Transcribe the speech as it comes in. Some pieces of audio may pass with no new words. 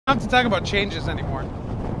don't have to talk about changes anymore.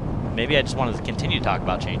 Maybe I just wanted to continue to talk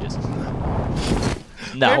about changes.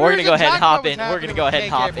 No, Maybe we're going to go ahead and hop what's in. We're going to happening go ahead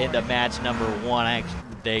with and hop KK into Boy. match number 1.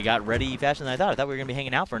 They got ready faster than I thought. I thought we were going to be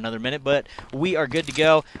hanging out for another minute, but we are good to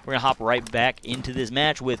go. We're going to hop right back into this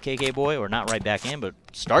match with KK Boy, or not right back in, but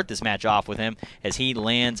start this match off with him as he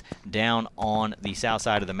lands down on the south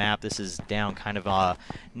side of the map. This is down kind of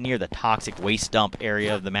near the toxic waste dump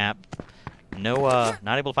area of the map. No,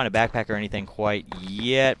 not able to find a backpack or anything quite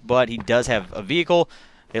yet, but he does have a vehicle,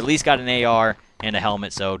 at least got an AR and a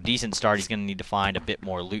helmet, so decent start. He's going to need to find a bit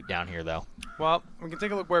more loot down here, though. Well, we can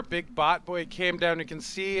take a look where Big Bot Boy came down. You can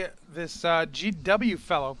see this GW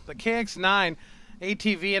fellow, the KX-9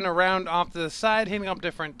 ATV and around off to the side, hitting up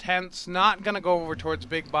different tents. Not going to go over towards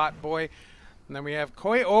Big Bot Boy. And then we have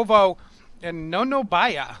Koi Ovo and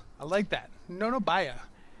Nonobaya. I like that. Nonobaya.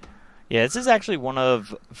 Yeah, this is actually one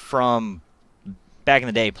of, from back in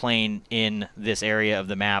the day playing in this area of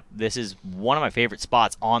the map, this is one of my favorite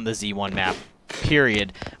spots on the Z1 map.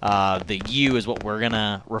 Period. The U is what we're going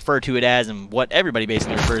to refer to it as, and what everybody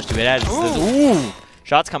basically refers to it as. Ooh!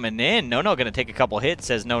 Shots coming in. No going to take a couple hits,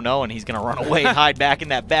 says no, and he's going to run away and hide back in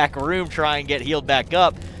that back room, try and get healed back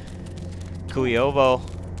up. Kuiovo,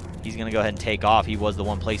 he's going to go ahead and take off. He was the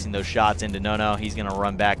one placing those shots into No. He's going to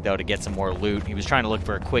run back, though, to get some more loot. He was trying to look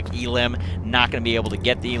for a quick elim. Not going to be able to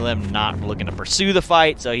get the elim. Not looking to pursue the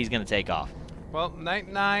fight, so he's going to take off. Well, Night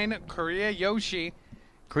 9, Korea Yoshi.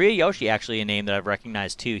 Korea Yoshi, actually a name that I've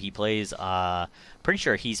recognized too. He plays, pretty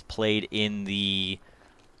sure he's played in the,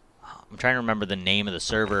 I'm trying to remember the name of the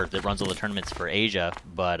server that runs all the tournaments for Asia,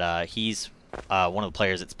 but he's one of the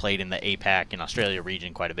players that's played in the APAC and Australia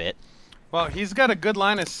region quite a bit. Well, he's got a good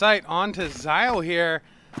line of sight onto Zyle here.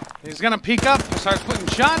 He's going to peek up, starts putting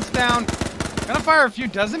shots down. Gonna fire a few,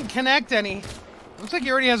 doesn't connect any. Looks like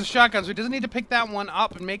he already has a shotgun, so he doesn't need to pick that one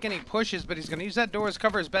up and make any pushes, but he's going to use that door as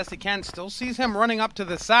cover as best he can. Still sees him running up to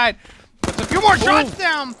the side. Puts a few more shots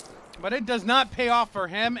down, but it does not pay off for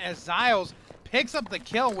him as Zyles picks up the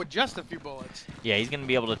kill with just a few bullets. Yeah, he's going to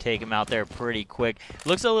be able to take him out there pretty quick.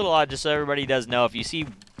 Looks a little odd, just so everybody does know. If you see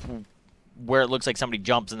where it looks like somebody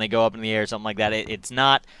jumps and they go up in the air or something like that, it's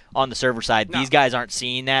not on the server side. No. These guys aren't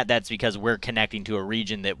seeing that. That's because we're connecting to a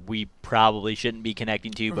region that we probably shouldn't be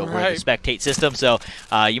connecting to, but we're the spectate system, so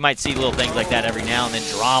you might see little things like that every now and then.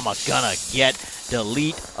 Drama gonna get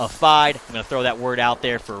delete-ified. I'm gonna throw that word out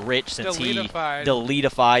there for Rich since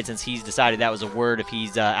delete-ified since he's decided that was a word. If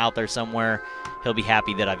he's out there somewhere, he'll be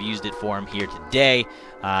happy that I've used it for him here today.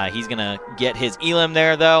 He's gonna get his elim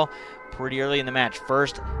there though pretty early in the match.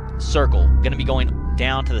 First circle going to be going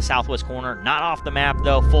down to the southwest corner, not off the map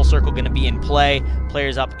though. Full circle going to be in play.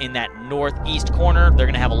 Players up in that northeast corner, they're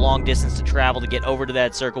going to have a long distance to travel to get over to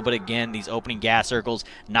that circle, but again, these opening gas circles,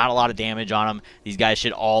 not a lot of damage on them. These guys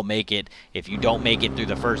should all make it. If you don't make it through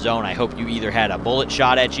the first zone, I hope you either had a bullet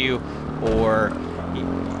shot at you, or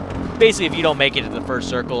basically if you don't make it to the first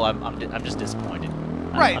circle, I'm just disappointed.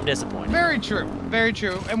 Right. I'm disappointed. Very true. Very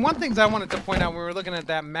true. And one thing I wanted to point out when we were looking at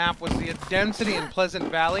that map was the density in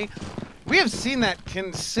Pleasant Valley. We have seen that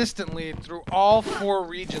consistently through all 4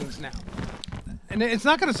 regions now. And it's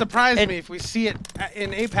not going to surprise me if we see it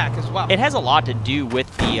in APAC as well. It has a lot to do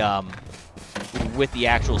with the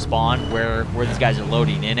actual spawn where these guys are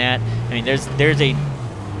loading in at. I mean, there's a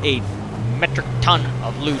metric ton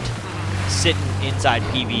of loot sitting inside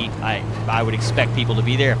PV. I would expect people to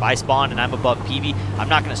be there. If I spawn and I'm above PV, I'm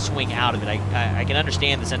not going to swing out of it. I can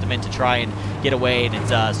understand the sentiment to try and get away, and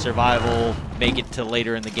it's survival, make it to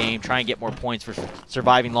later in the game, try and get more points for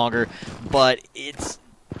surviving longer. But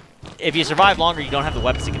if you survive longer, you don't have the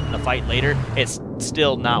weapons to get in the fight later, it's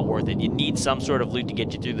still not worth it. You need some sort of loot to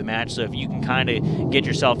get you through the match, so if you can kind of get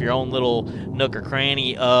yourself your own little nook or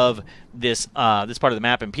cranny of this part of the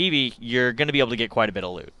map in PV, you're going to be able to get quite a bit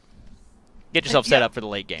of loot. Get yourself set up for the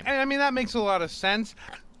late game. And I mean, that makes a lot of sense.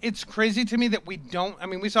 It's crazy to me that we don't... I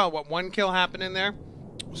mean, we saw, what, 1 kill happen in there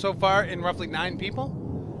so far in roughly 9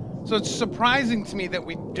 people? So it's surprising to me that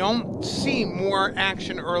we don't see more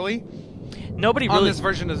action early on this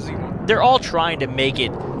version of Z1. They're all trying to make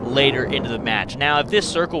it later into the match. Now, if this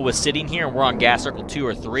circle was sitting here and we're on gas circle 2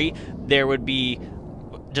 or 3, there would be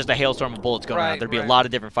just a hailstorm of bullets going on. There'd be a lot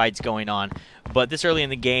of different fights going on. But this early in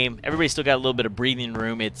the game, everybody's still got a little bit of breathing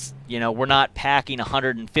room. It's, you know, we're not packing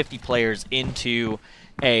 150 players into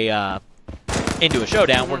a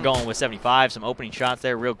showdown. We're going with 75. Some opening shots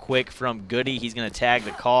there real quick from Goody. He's going to tag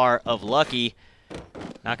the car of Lucky.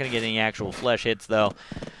 Not going to get any actual flesh hits, though.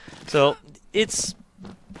 So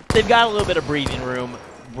they've got a little bit of breathing room.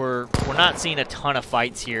 we're not seeing a ton of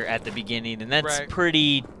fights here at the beginning, and that's right.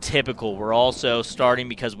 pretty typical. We're also starting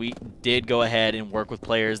because we did go ahead and work with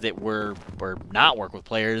players that were not work with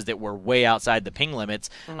players that were way outside the ping limits.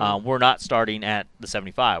 We're not starting at the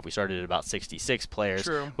 75. We started at about 66 players,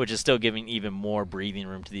 True. which is still giving even more breathing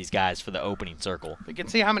room to these guys for the opening circle. You can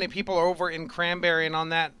see how many people are over in Cranberry and on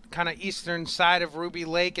that kind of eastern side of Ruby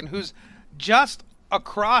Lake, and who's just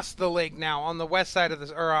across the lake now on the west side of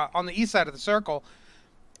the, or on the east side of the circle.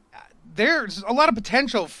 There's a lot of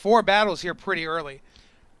potential for battles here pretty early.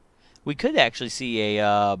 We could actually see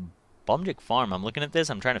a Bumjik farm. I'm looking at this.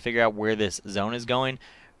 I'm trying to figure out where this zone is going.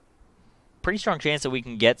 Pretty strong chance that we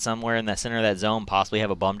can get somewhere in the center of that zone, possibly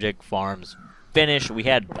have a Bumjik farms finish. We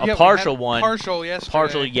had a partial one.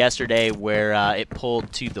 Partial yesterday where it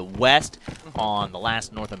pulled to the west on the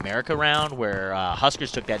last North America round where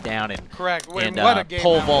Huskers took that down and,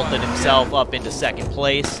 pole vaulted himself up into second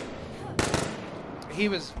place. He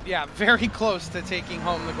was, very close to taking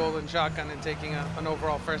home the golden shotgun and taking an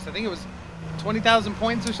overall first. I think it was 20,000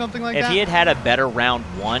 points or something like that. If he had had a better round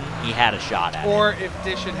one, he had a shot at it. Or if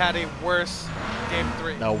Dish had a worse game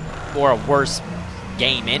 3. No, or a worse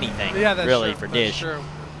game anything, really, for Dish. That's true.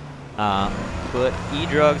 But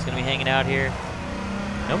E-Drug's going to be hanging out here.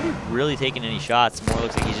 Nobody really taking any shots. More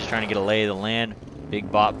looks like he's just trying to get a lay of the land. Big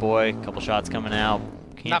bot boy, a couple shots coming out.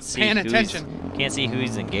 Not paying attention. Can't see who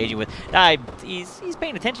he's engaging with. He's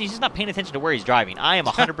paying attention. He's just not paying attention to where he's driving. I am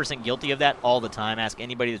 100% guilty of that all the time. Ask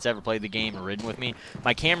anybody that's ever played the game or ridden with me.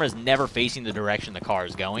 My camera's never facing the direction the car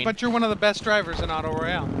is going. But you're one of the best drivers in Auto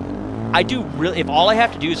Royale. I do really. If all I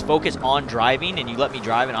have to do is focus on driving and you let me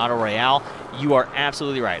drive in Auto Royale, you are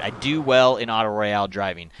absolutely right. I do well in Auto Royale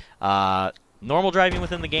driving. Normal driving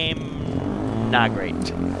within the game, not great.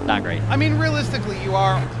 Not great. I mean, realistically, you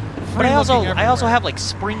are. But I also have like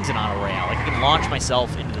springs in Auto Royale. Like I can launch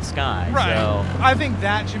myself into the sky. Right. So. I think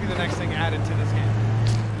that should be the next thing added to this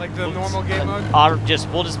game, like the normal game mode.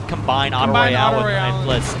 We'll just combine Auto Royale. And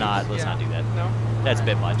let's not do that. No. That's a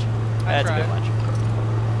bit much. That's a bit much.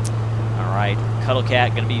 All right,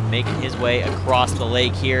 Cuddlecat going to be making his way across the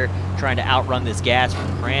lake here, trying to outrun this gas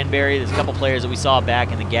from Cranberry. There's a couple players that we saw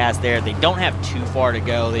back in the gas there. They don't have too far to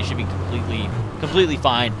go. They should be completely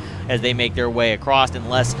fine as they make their way across,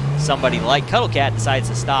 unless somebody like Cuddlecat decides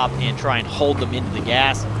to stop and try and hold them into the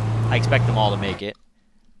gas. I expect them all to make it.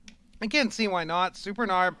 I can't see why not. Super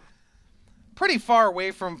Narb, pretty far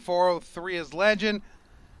away from 403 as Legend.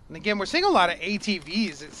 And again, we're seeing a lot of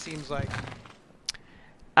ATVs, it seems like.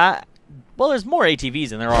 Well, there's more ATVs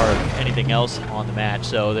than there are anything else on the match,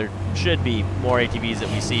 so there should be more ATVs that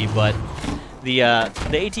we see. But the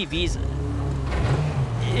ATVs,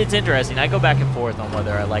 it's interesting. I go back and forth on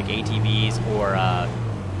whether I like ATVs or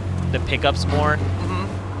the pickups more.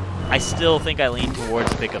 I still think I lean towards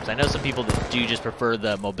the pickups. I know some people that do just prefer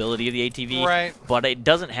the mobility of the ATV, right, but it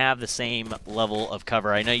doesn't have the same level of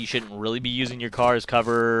cover. I know you shouldn't really be using your car as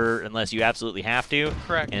cover unless you absolutely have to.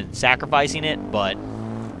 Correct. And sacrificing it, but...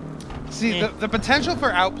 See, the potential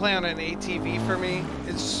for outplay on an ATV for me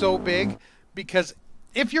is so big because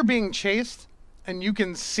if you're being chased and you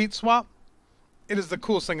can seat swap, it is the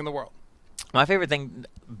coolest thing in the world. My favorite thing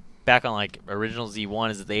back on like original Z1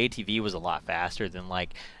 is that the ATV was a lot faster than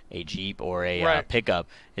like a Jeep or a pickup.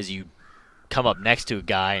 Is you come up next to a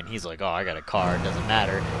guy and he's like, oh, I got a car, it doesn't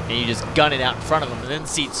matter, and you just gun it out in front of him and then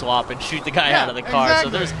seat swap and shoot the guy out of the car.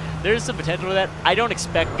 Exactly. So there's some potential for that. I don't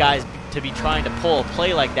expect guys to be trying to pull a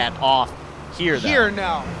play like that off here,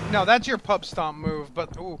 though. No, that's your pub stomp move.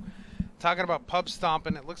 But talking about pub stomp,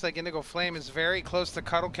 and it looks like Indigo Flame is very close to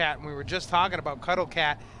Cuddlecat, and we were just talking about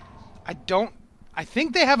Cuddlecat. I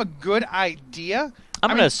think they have a good idea. I'm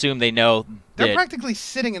going to assume they know. They're practically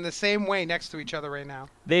sitting in the same way next to each other right now.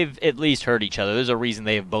 They've at least heard each other. There's a reason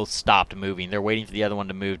they've both stopped moving. They're waiting for the other one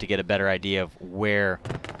to move to get a better idea of where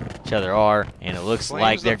each other are, and it looks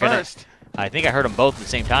like they're going to... I think I heard them both at the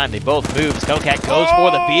same time. They both moved. Cuddlecat goes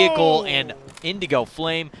for the vehicle, and Indigo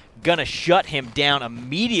Flame gonna shut him down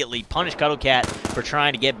immediately. Punish Cuddlecat for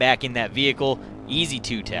trying to get back in that vehicle. Easy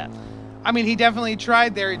 2-tap. I mean, he definitely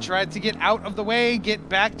tried there. He tried to get out of the way, get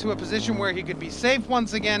back to a position where he could be safe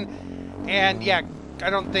once again. And yeah,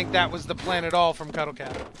 I don't think that was the plan at all from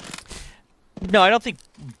Cuddlecat. No, I don't think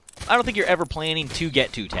you're ever planning to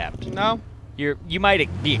get 2-tapped. No. You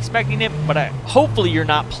might be expecting it, but hopefully you're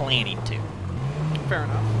not planning to. Fair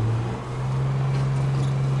enough.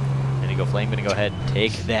 Indigo Flame going to go ahead and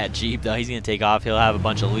take that Jeep, though. He's going to take off. He'll have a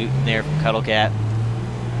bunch of loot in there from Cuddlecat.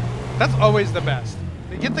 That's always the best.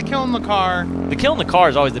 They get the kill in the car. The kill in the car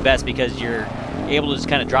is always the best because you're able to just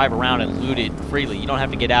kind of drive around and loot it freely. You don't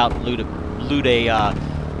have to get out and loot a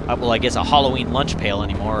well, I guess a Halloween lunch pail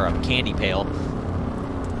anymore, or a candy pail.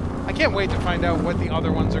 I can't wait to find out what the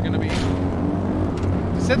other ones are going to be.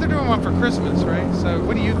 They said they're doing one for Christmas, right? So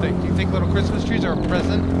what do you think? Do you think little Christmas trees are a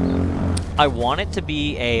present? I want it to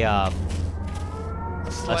be a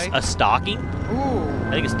stocking. Ooh.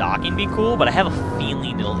 I think a stocking would be cool, but I have a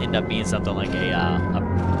feeling it'll end up being something like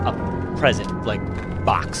a present, like,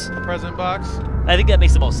 box. A present box? I think that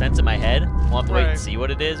makes the most sense in my head. We'll have to wait Right. and see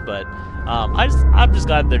what it is, but I'm just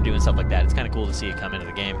glad they're doing stuff like that. It's kind of cool to see it come into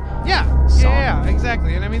the game. Yeah,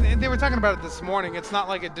 exactly. And I mean, they were talking about it this morning. It's not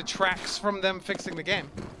like it detracts from them fixing the game.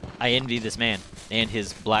 I envy this man and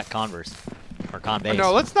his black Converse, or Converse.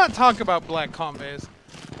 No, let's not talk about black Converse,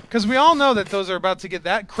 because we all know that those are about to get,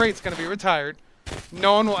 that crate's going to be retired.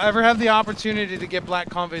 No one will ever have the opportunity to get black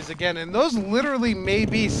Converse again, and those literally may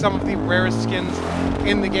be some of the rarest skins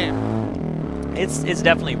in the game. It's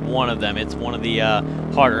definitely one of them. It's one of the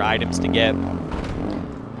harder items to get.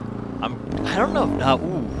 I don't know.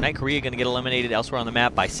 Night Korea going to get eliminated elsewhere on the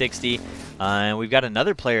map by 60. And we've got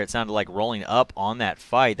another player, it sounded like, rolling up on that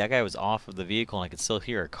fight. That guy was off of the vehicle, and I could still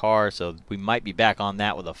hear a car, so we might be back on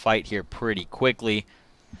that with a fight here pretty quickly.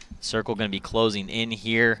 Circle going to be closing in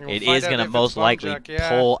here. It is going to most likely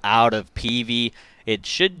pull out of PV. It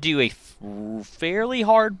should do a fairly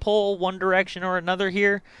hard pull one direction or another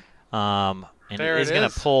here. And it is going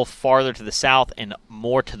to pull farther to the south and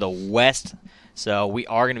more to the west. So we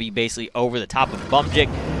are going to be basically over the top of Bumjik,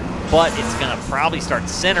 but it's going to probably start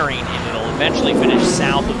centering, and it'll eventually finish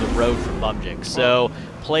south of the road from Bumjik. So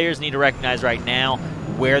players need to recognize right now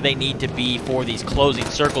where they need to be for these closing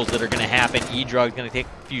circles that are going to happen. E-Drug's going to take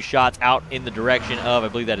a few shots out in the direction of, I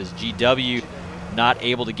believe that is GW. Not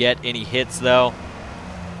able to get any hits, though.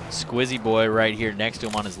 Squizzy Boy right here next to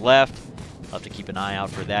him on his left. I'll have to keep an eye out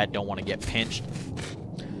for that. Don't want to get pinched.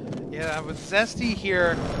 Yeah, but Zesty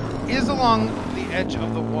here is along the edge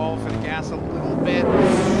of the wall for the gas a little bit.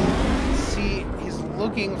 See, he's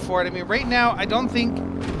looking for it. I mean, right now, I don't think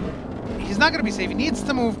he's not going to be safe. He needs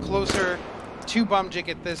to move closer to Bumjik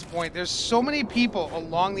at this point. There's so many people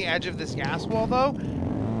along the edge of this gas wall, though,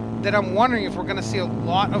 that I'm wondering if we're going to see a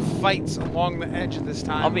lot of fights along the edge of this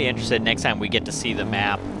time. I'll be interested next time we get to see the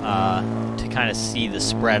map to kind of see the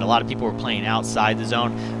spread. A lot of people were playing outside the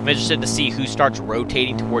zone. I'm interested to see who starts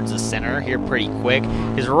rotating towards the center here pretty quick,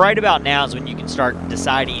 because right about now is when you can start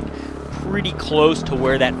deciding pretty close to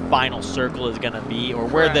where that final circle is going to be, or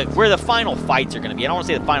where the final fights are going to be. I don't want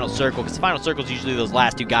to say the final circle, because the final circle is usually those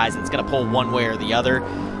last two guys, and it's going to pull one way or the other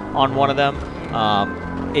on one of them.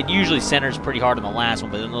 It usually centers pretty hard on the last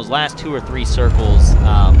one, but in those last 2 or 3 circles,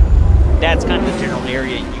 that's kind of the general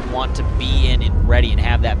area you want to be in and ready and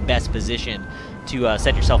have that best position to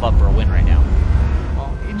set yourself up for a win right now.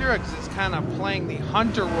 Well, Idrix is kind of playing the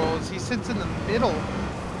hunter role as he sits in the middle.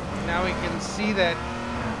 Now we can see that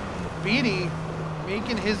Beatty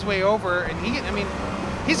making his way over, and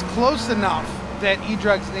he's close enough that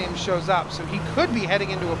Idrug's name shows up, so he could be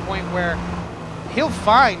heading into a point where he'll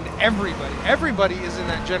find everybody. Everybody is in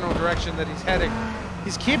that general direction that he's heading.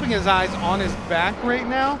 He's keeping his eyes on his back right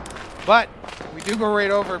now, but we do go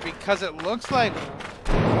right over because it looks like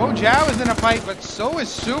Wojao is in a fight, but so is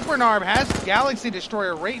Supernarb. Has Galaxy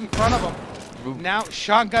Destroyer right in front of him. Now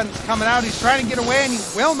Shotgun's coming out. He's trying to get away, and he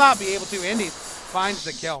will not be able to. Indy finds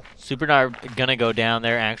the kill. Supernarb gonna go down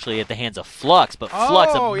there actually at the hands of Flux, but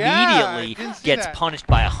Flux immediately gets punished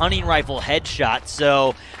by a hunting rifle headshot.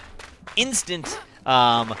 So instant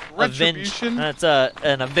retribution. That's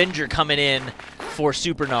an Avenger coming in for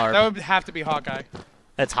Supernarb. That would have to be Hawkeye.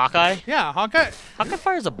 That's Hawkeye? Yeah, Hawkeye. Hawkeye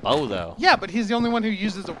fires a bow, though. Yeah, but he's the only one who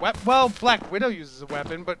uses a weapon. Well, Black Widow uses a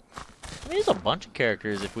weapon, but I mean, there's a bunch of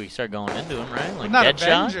characters if we start going into them, right? Like not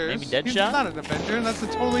Deadshot? Avengers. Maybe Deadshot? He's not an Avenger. That's a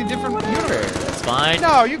totally different universe. That's fine.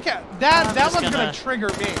 No, you can't. That one's gonna trigger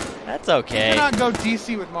me. That's okay. You cannot go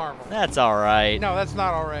DC with Marvel. That's all right. No, that's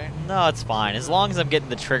not all right. No, it's fine. As long as I'm getting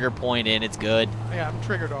the trigger point in, it's good. Yeah, I'm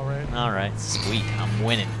triggered all right. All right, sweet. I'm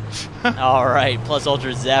winning. All right, Plus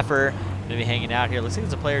Ultra Zephyr gonna be hanging out here. Looks like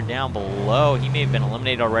there's a player down below. He may have been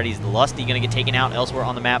eliminated already. Is Lusty gonna get taken out elsewhere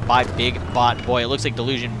on the map by Big Bot Boy? It looks like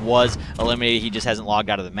Delusion was eliminated. He just hasn't logged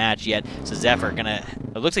out of the match yet. So Zephyr gonna,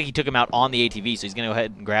 it looks like he took him out on the ATV, so he's gonna go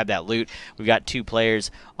ahead and grab that loot. We've got 2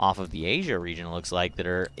 players off of the Asia region, it looks like, that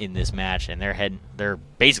are in this match, and they're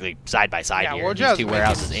basically side by side here. Well, these 2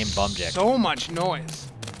 warehouses in Bumjik. So much noise.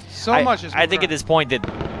 So much is I think at this point that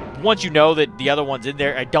once you know that the other one's in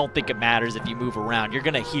there, I don't think it matters if you move around. You're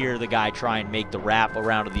going to hear the guy try and make the wrap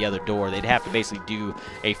around to the other door. They'd have to basically do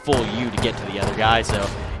a full U to get to the other guy, so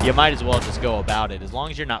you might as well just go about it. As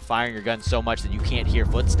long as you're not firing your gun so much that you can't hear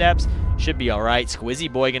footsteps, should be all right.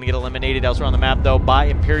 Squizzy Boy going to get eliminated elsewhere on the map, though, by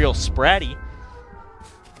Imperial Spratty.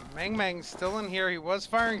 Mang Mang still in here. He was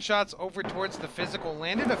firing shots over towards the physical.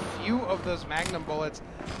 Landed a few of those Magnum bullets.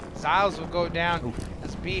 Zyles will go down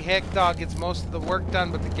as B Hick Dog gets most of the work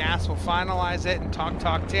done, but the gas will finalize it. And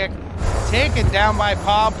Talk Tick taken down by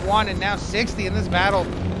Pop 1 and now 60 in this battle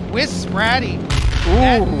with Spratty. Ooh.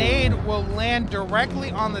 That nade will land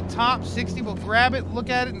directly on the top. 60 will grab it,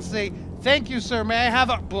 look at it, and say, "Thank you, sir. May I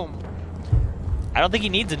have a boom?" I don't think he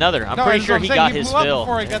needs another. I'm pretty sure he got his fill.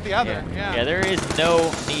 Before he got the other. Yeah, there is no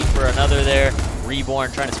need for another there.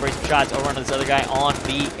 Reborn trying to spray some shots over onto this other guy on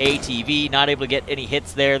the ATV. Not able to get any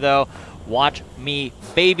hits there, though. Watch me,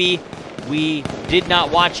 baby. We did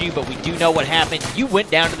not watch you, but we do know what happened. You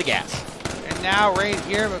went down to the gas. And now right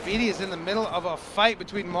here, Mavidi is in the middle of a fight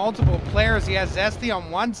between multiple players. He has Zesty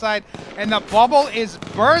on one side, and the bubble is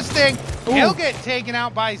bursting. Ooh. He'll get taken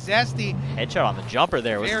out by Zesty. Headshot on the jumper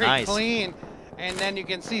there was nice. Very clean. And then you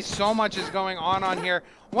can see so much is going on here.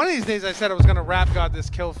 One of these days I said I was going to rap god this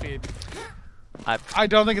kill feed. I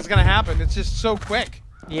don't think it's going to happen. It's just so quick.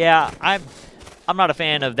 Yeah, I'm not a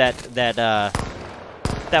fan of that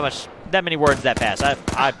many words that fast.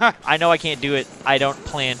 I know I can't do it. I don't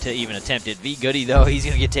plan to even attempt it. V Goody though, he's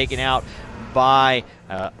going to get taken out by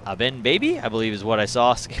Ben Baby, I believe is what I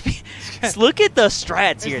saw. Look at the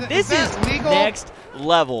strats here. This is legal? Next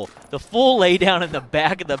level. The full laydown in the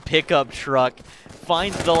back of the pickup truck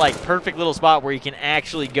finds the perfect little spot where you can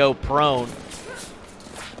actually go prone.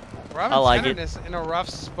 Robin Tenderness in a rough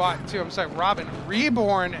spot too. I'm sorry, Robin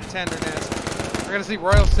Reborn Tenderness. We're gonna see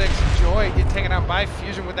Royal 6 Joy get taken out by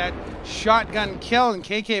Fusion with that shotgun kill, and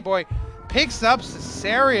KK Boy picks up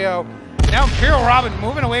Cesario. Now Imperial Robin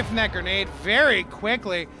moving away from that grenade very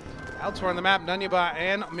quickly. Elsewhere on the map, Nunyaba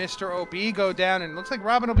and Mr. OB go down, and it looks like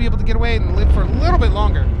Robin will be able to get away and live for a little bit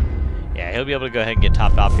longer. Yeah, he'll be able to go ahead and get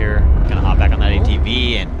topped off here. Gonna hop back on that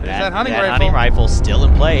ATV, and that hunting rifle still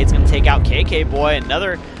in play. It's gonna take out KK Boy.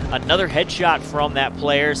 Another headshot from that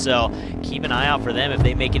player, so keep an eye out for them. If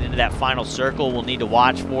they make it into that final circle, we'll need to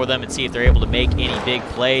watch for them and see if they're able to make any big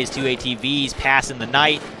plays. 2 ATVs passing the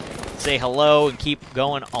night. Say hello and keep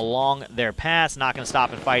going along their paths. Not going to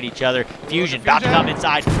stop and fight each other. Fusion about to come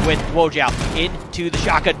inside with Wojao into the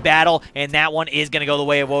shotgun battle, and that one is going to go the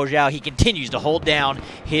way of Wojao. He continues to hold down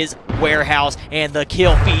his warehouse, and the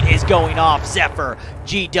kill feed is going off. Zephyr,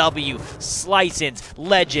 GW, Slicens,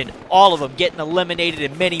 Legend, all of them getting eliminated,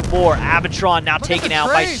 and many more. Avatron now taken out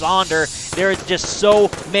by Sonder. There is just so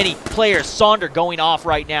many players. Sonder going off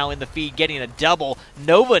right now in the feed, getting a double.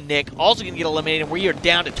 Nova Nick also going to get eliminated. We are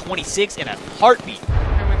down to 26 in a heartbeat.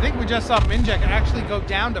 And we think we just saw Minjek actually go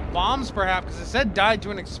down to bombs, perhaps, because it said died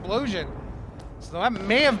to an explosion. So that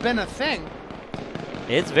may have been a thing.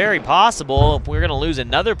 It's very possible. If we're going to lose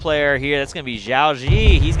another player here, that's going to be Zhao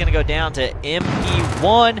Ji. He's going to go down to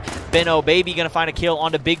MP1. Benno Baby going to find a kill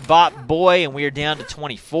onto Big Bot Boy, and we are down to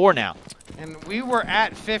 24 now. And we were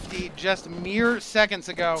at 50 just mere seconds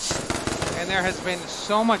ago, and there has been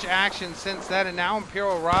so much action since then. And now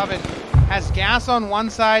Imperial Robin has gas on one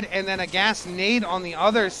side and then a gas nade on the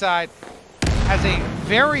other side. Has a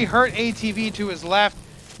very hurt ATV to his left.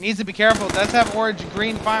 Needs to be careful. Does have Orange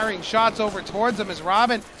Green firing shots over towards him as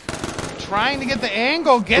Robin trying to get the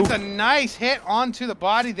angle. Gets a nice hit onto the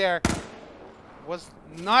body there. Was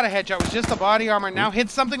not a headshot, was just the body armor. Now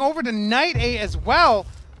hits something over to Night A as well.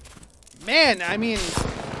 Man, I mean,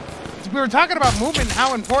 we were talking about movement and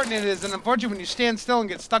how important it is, and unfortunately when you stand still and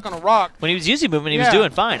get stuck on a rock. When he was using movement, he was doing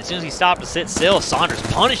fine. As soon as he stopped to sit still, Saunders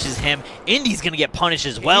punishes him. Indy's going to get punished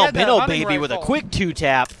as well. Benno Baby with a quick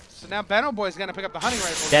 2-tap. So now Benno Boy's going to pick up the hunting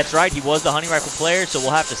rifle. That's right. He was the hunting rifle player, so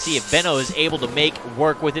we'll have to see if Benno is able to make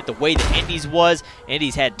work with it the way that Indy's was.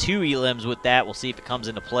 Indy's had 2 elims with that. We'll see if it comes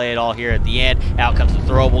into play at all here at the end. Out comes the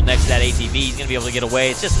throwable next to that ATV. He's going to be able to get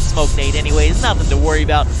away. It's just a smoke nade anyway. It's nothing to worry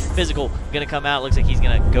about. Physical going to come out. Looks like he's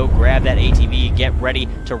going to go grab that ATV, get ready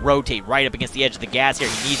to rotate right up against the edge of the gas here.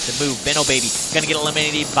 He needs to move. Benno Baby going to get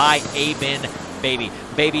eliminated by Aben Baby.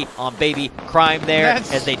 Baby on Baby crime there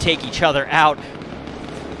as they take each other out.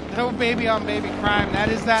 No baby on baby crime. That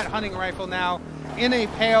is that hunting rifle now in a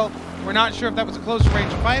pail. We're not sure if that was a close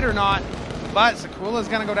range fight or not, but Sakula's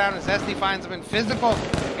going to go down as Zesty finds him in physical.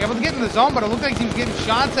 Able to get in the zone, but it looked like he was getting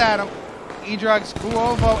shots at him. E-Drugs,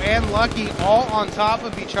 Kuovo, and Lucky all on top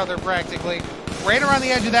of each other practically. Right around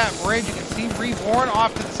the edge of that bridge, you can see Reborn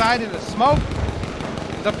off to the side in the smoke.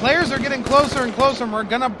 The players are getting closer and closer, and we're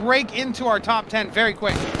going to break into our top 10 very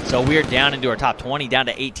quick. So we're down into our top 20, down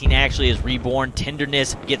to 18 actually, as Reborn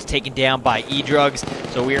Tenderness gets taken down by E-Drugs.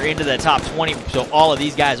 So we're into the top 20, so all of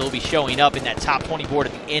these guys will be showing up in that top 20 board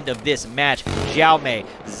at the end of this match. Xiaomei,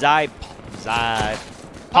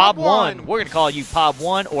 Pop 1. We're going to call you Pop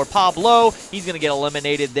 1 or Pablo. He's going to get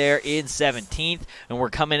eliminated there in 17th. And we're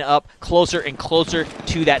coming up closer and closer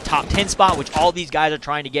to that top 10 spot, which all these guys are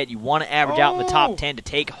trying to get. You want to average out in the top 10 to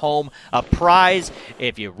take home a prize.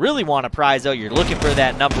 If you really want a prize, though, you're looking for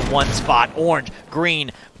that number 1 spot. Orange,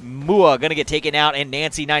 green, Mua going to get taken out, and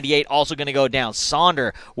Nancy98 also going to go down.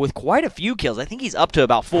 Sonder with quite a few kills. I think he's up to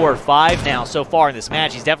about 4 or 5 now so far in this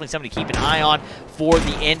match. He's definitely somebody to keep an eye on for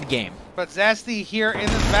the end game. But Zesty here in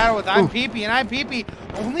this battle with IPP, and IPP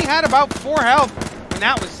only had about 4 health when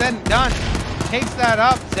that was said and done. Takes that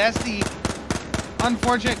up. Zesty,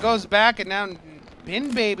 unfortunate, goes back, and now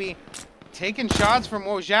Bin Baby taking shots from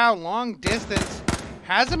Wojao long distance.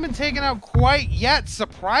 Hasn't been taken out quite yet,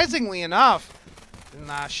 surprisingly enough. And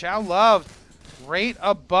Xiao Love right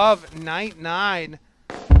above Night 9.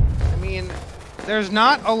 I mean, there's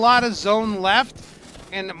not a lot of zone left,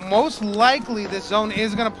 and most likely this zone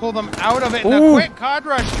is going to pull them out of it. And a quick card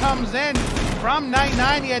rush comes in from Night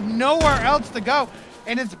 9. He had nowhere else to go,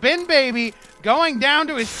 and it's Bin Baby going down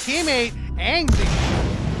to his teammate, Angsy.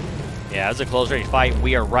 Yeah, it's a close range fight.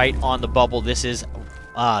 We are right on the bubble. This is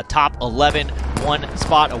top 11, 1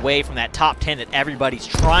 spot away from that top 10 that everybody's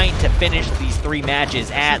trying to finish these 3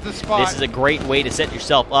 matches at. This is a great way to set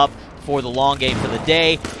yourself up for the long game for the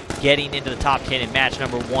day. Getting into the top 10 in match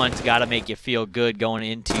number 1's got to make you feel good going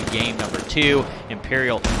into game number 2.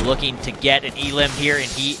 Imperial looking to get an elim here, and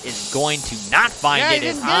he is going to not find it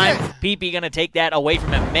in time. PP going to take that away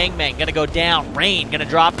from him. Meng Meng going to go down. Rain going to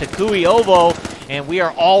drop to Kui Ovo. And we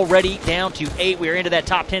are already down to 8. We are into that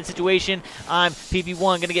top 10 situation. I'm PP1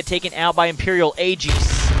 going to get taken out by Imperial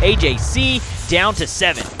AJC down to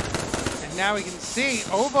 7. And now we can see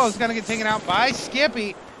Ovo is going to get taken out by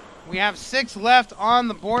Skippy. We have 6 left on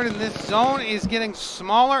the board, and this zone is getting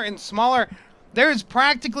smaller and smaller. There's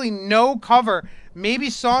practically no cover. Maybe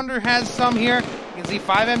Sonder has some here. You can see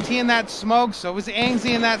 5MT in that smoke. So is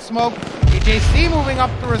Angsy in that smoke. AJC moving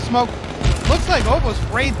up through a smoke. Looks like Ovo's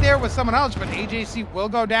right there with someone else, but AJC will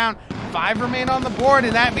go down. 5 remain on the board,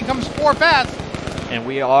 and that becomes 4 fast. And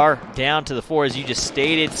we are down to the 4, as you just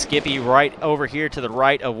stated. Skippy right over here to the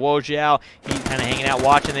right of Wojao. He's kind of hanging out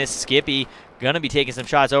watching this. Skippy going to be taking some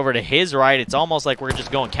shots over to his right. It's almost like we're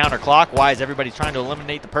just going counterclockwise. Everybody's trying to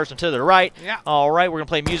eliminate the person to the right. Yeah. All right, we're going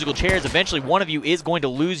to play musical chairs. Eventually, one of you is going to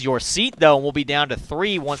lose your seat, though, and we'll be down to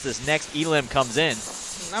 3 once this next elim comes in.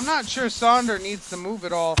 I'm not sure Sonder needs to move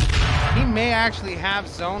at all. He may actually have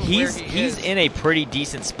zone where he's in a pretty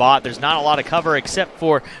decent spot. There's not a lot of cover except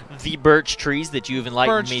for the birch trees that you've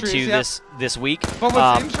enlightened me to this week. But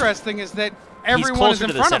what's interesting is that everyone is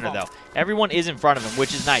in front of him. Though. Everyone is in front of him,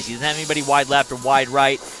 which is nice. He doesn't have anybody wide left or wide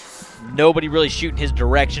right. Nobody really shooting his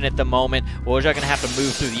direction at the moment. Wojak going to have to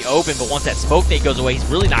move through the open, but once that smoke nade goes away, he's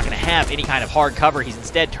really not going to have any kind of hard cover. He's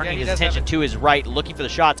instead turning his attention to his right, looking for the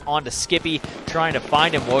shots onto Skippy, trying to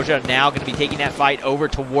find him. Wojak now going to be taking that fight over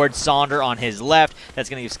towards Sonder on his left. That's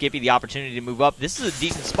going to give Skippy the opportunity to move up. This is a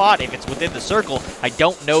decent spot if it's within the circle. I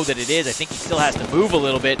don't know that it is. I think he still has to move a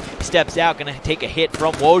little bit. He steps out, going to take a hit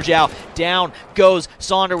from Wojak. Down goes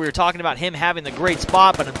Sonder. We were talking about him having the great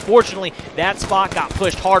spot, but unfortunately, that spot got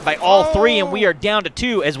pushed hard by all 3, and we are down to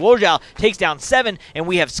 2 as Wojao takes down 7, and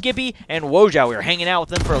we have Skippy and Wojao. We were hanging out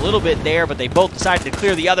with them for a little bit there, but they both decided to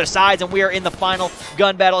clear the other sides, and we are in the final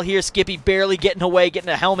gun battle here. Skippy barely getting away, getting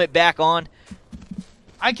the helmet back on.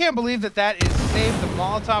 I can't believe that is saved. The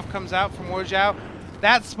Molotov comes out from Wojao.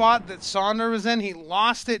 That spot that Sonder was in, he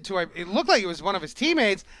lost it to, it looked like it was one of his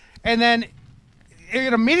teammates, and then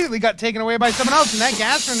it immediately got taken away by someone else, and that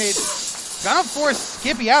gas grenade gonna force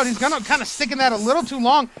Skippy out. He's gonna kind of stick in that a little too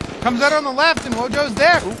long. Comes out on the left, and Wojo's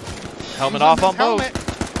there. Helmet off on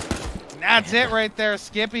both. And that's it right there.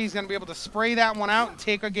 Skippy's gonna be able to spray that one out and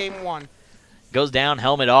take a game 1. Goes down,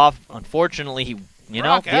 helmet off. Unfortunately, the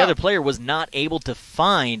other player was not able to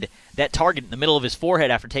find that target in the middle of his forehead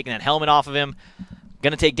after taking that helmet off of him.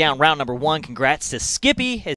 Gonna take down round number 1. Congrats to Skippy.